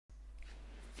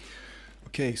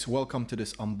Okay, so welcome to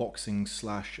this unboxing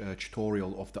slash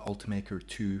tutorial of the Ultimaker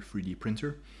 2 3D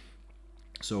printer.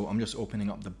 So I'm just opening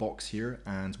up the box here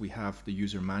and we have the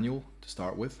user manual to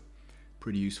start with.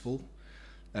 Pretty useful.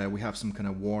 We have some kind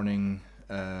of warning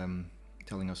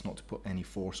telling us not to put any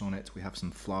force on it. We have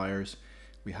some flyers.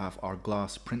 We have our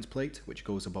glass print plate which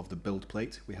goes above the build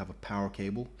plate. We have a power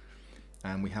cable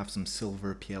and we have some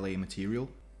silver PLA material.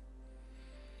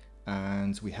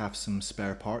 And we have some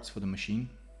spare parts for the machine.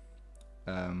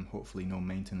 Hopefully no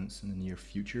maintenance in the near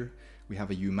future. We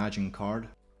have a Umagine card.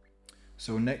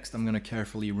 So next I'm going to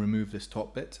carefully remove this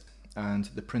top bit, and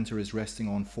the printer is resting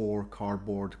on 4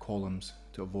 cardboard columns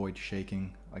to avoid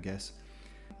shaking, I guess.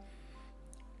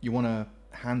 You want to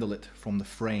handle it from the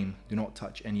frame. Do not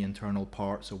touch any internal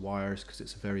parts or wires because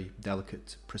it's a very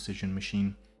delicate precision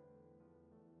machine.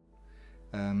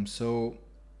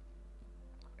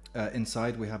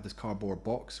 Inside we have this cardboard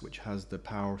box which has the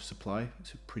power supply.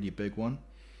 It's a pretty big one.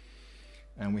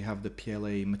 And we have the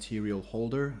PLA material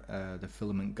holder, the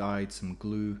filament guide, some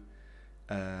glue,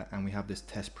 and we have this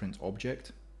test print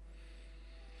object.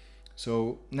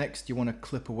 So next you want to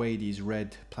clip away these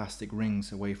red plastic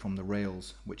rings away from the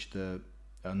rails which the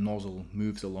nozzle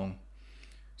moves along.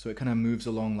 So it kind of moves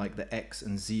along like the X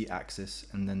and Z axis,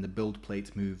 and then the build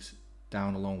plate moves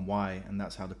down along Y, and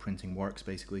that's how the printing works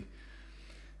basically.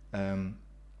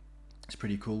 It's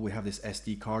pretty cool. We have this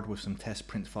SD card with some test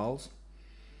print files,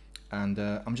 and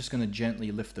I'm just going to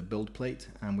gently lift the build plate,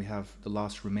 and we have the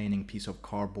last remaining piece of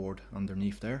cardboard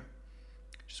underneath there.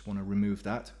 Just want to remove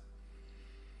that,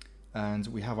 and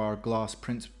we have our glass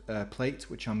print plate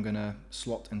which I'm going to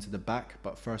slot into the back,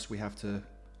 but first we have to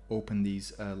open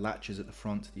these latches at the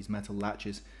front, these metal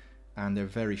latches, and they're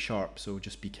very sharp, so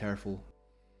just be careful.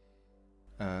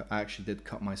 I actually did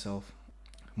cut myself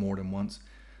more than once.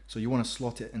 So you want to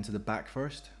slot it into the back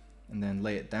first, and then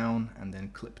lay it down, and then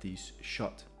clip these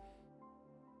shut.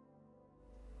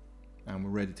 And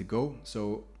we're ready to go.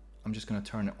 So I'm just going to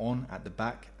turn it on at the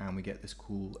back, and we get this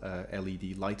cool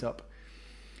LED light up.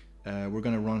 We're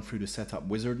going to run through the setup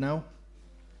wizard now.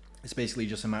 It's basically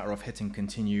just a matter of hitting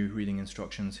continue, reading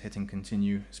instructions, hitting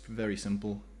continue. It's very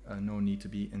simple, no need to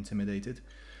be intimidated.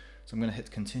 So I'm going to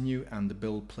hit continue, and the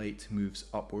build plate moves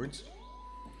upwards.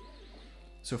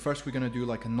 So first we're going to do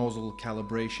like a nozzle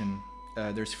calibration.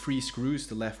 There's 3 screws,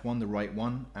 the left one, the right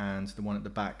one, and the one at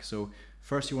the back. So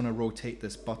first you want to rotate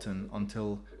this button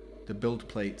until the build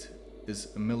plate is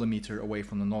 1 millimeter away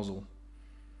from the nozzle.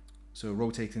 So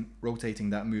rotating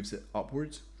that moves it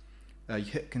upwards. You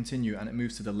hit continue and it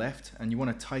moves to the left, and you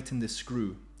want to tighten this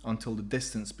screw until the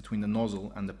distance between the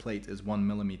nozzle and the plate is 1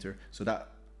 millimeter. So that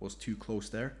was too close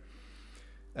there.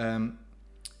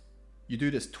 You do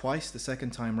this twice. The second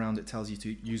time round it tells you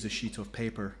to use a sheet of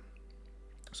paper.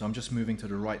 So I'm just moving to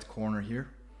the right corner here,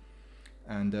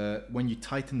 and when you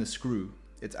tighten the screw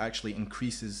it actually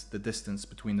increases the distance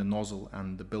between the nozzle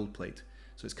and the build plate.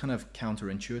 So it's kind of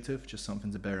counterintuitive, just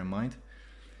something to bear in mind.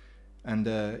 And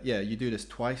yeah, you do this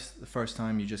twice. The first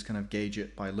time you just kind of gauge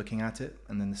it by looking at it,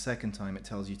 and then the second time it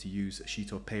tells you to use a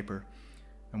sheet of paper.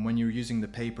 And when you're using the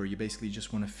paper you basically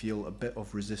just want to feel a bit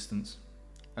of resistance.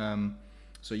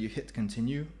 So you hit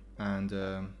continue, and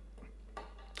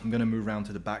I'm going to move around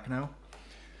to the back now.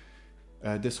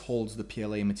 This holds the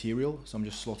PLA material, so I'm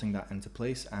just slotting that into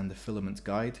place, and the filament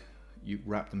guide. You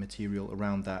wrap the material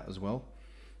around that as well.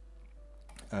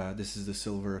 This is the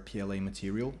silver PLA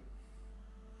material.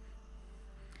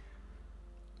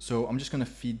 So I'm just going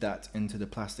to feed that into the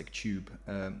plastic tube.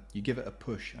 You give it a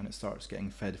push and it starts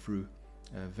getting fed through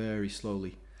very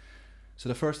slowly. So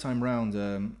the first time round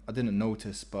I didn't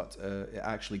notice, but it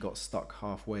actually got stuck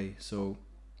halfway. So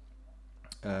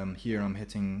here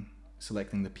I'm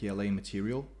selecting the PLA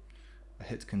material. I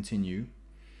hit continue,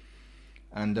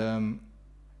 and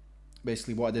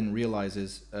basically what I didn't realize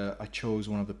is I chose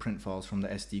one of the print files from the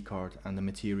SD card, and the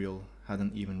material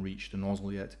hadn't even reached the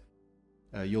nozzle yet.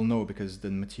 You'll know because the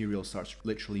material starts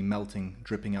literally melting,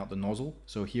 dripping out the nozzle.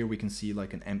 So here we can see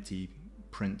like an empty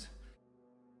print.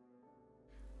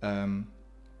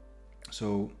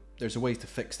 So there's a way to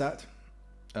fix that.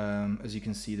 As you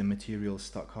can see, the material is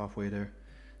stuck halfway there.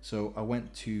 So I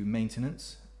went to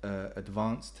maintenance,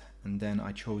 advanced, and then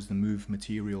I chose the move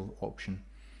material option.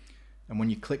 And when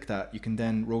you click that, you can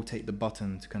then rotate the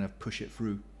button to kind of push it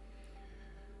through.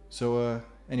 So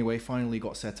anyway, finally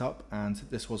got set up, and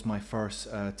this was my first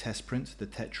test print, the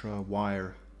tetra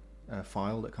wire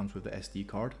file that comes with the SD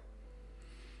card.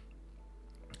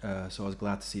 So I was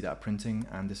glad to see that printing,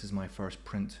 and this is my first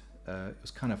print. It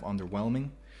was kind of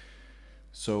underwhelming.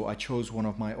 So I chose one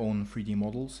of my own 3D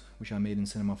models, which I made in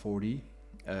Cinema 4D.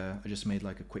 I just made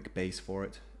like a quick base for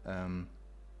it.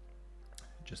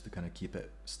 just to kind of keep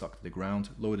it stuck to the ground.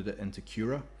 Loaded it into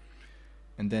Cura,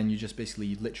 and then you just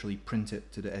basically literally print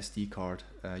it to the SD card.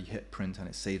 You hit print and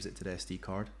it saves it to the SD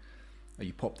card.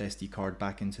 You pop the SD card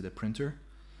back into the printer,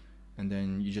 and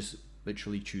then you just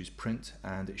literally choose print,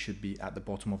 and it should be at the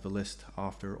bottom of the list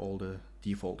after all the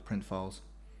default print files.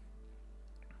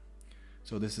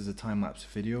 So this is a time-lapse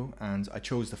video, and I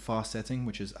chose the fast setting,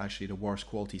 which is actually the worst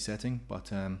quality setting,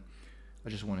 but I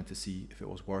just wanted to see if it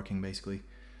was working basically.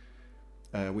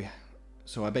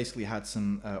 So I basically had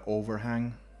some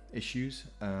overhang issues.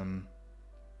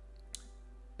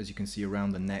 As you can see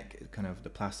around the neck, the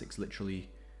plastic's literally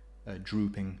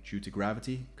drooping due to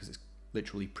gravity, because it's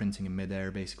literally printing in midair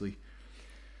basically.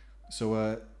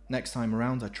 So next time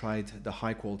around I tried the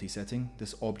high quality setting.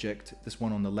 This object, this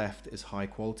one on the left, is high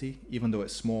quality. Even though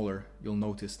it's smaller, you'll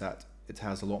notice that it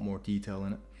has a lot more detail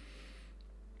in it.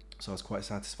 So I was quite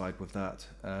satisfied with that.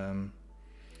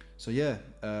 So yeah,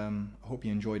 I hope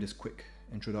you enjoyed this quick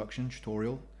introduction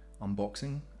tutorial,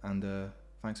 unboxing, and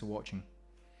thanks for watching.